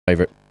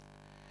favourite.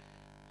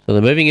 So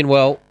they're moving in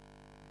well.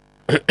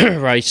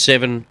 Race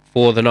 7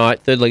 for the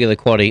night, third leg of the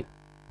quaddie.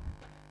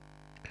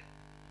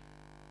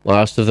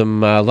 Last of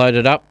them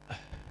loaded up.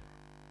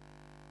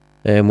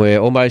 And we're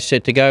almost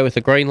set to go with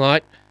the green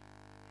light.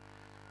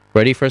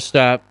 Ready for a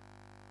start.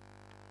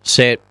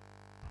 Set.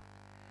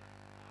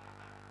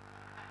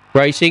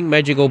 Racing.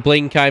 Magical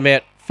Bling came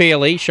out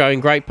fairly, showing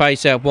great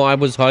pace out wide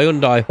was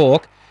Hyundai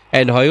Hawk.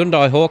 And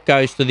Hyundai Hawk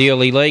goes to the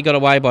early lead. Got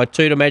away by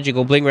 2 to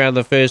Magical Bling round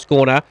the first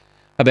corner.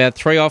 About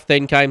 3 off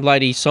then came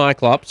Lady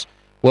Cyclops.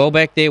 Well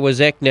back there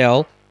was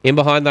Eknell. In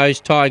behind those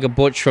Tiger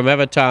Butch from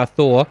Avatar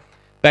Thor.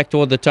 Back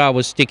toward the tail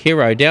was Stick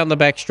Hero. Down the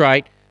back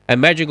straight. And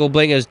Magical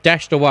Bling has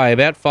dashed away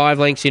about 5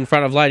 lengths in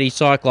front of Lady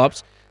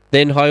Cyclops.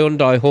 Then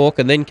Hyundai Hawk,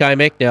 and then came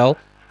Eknell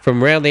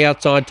from round the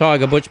outside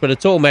Tiger Butch, but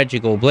it's all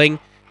Magical Bling.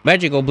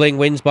 Magical Bling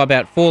wins by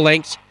about 4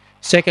 lengths.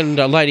 Second,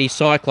 Lady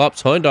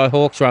Cyclops. Hyundai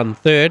Hawks run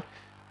third.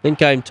 Then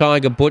came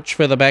Tiger Butch.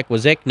 Further back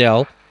was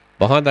Eknell.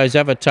 Behind those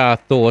Avatar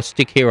Thor,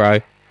 Stick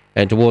Hero.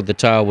 And toward the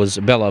tail was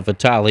Bella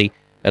Vitali,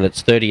 and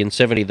it's 30 and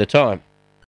 70 the time.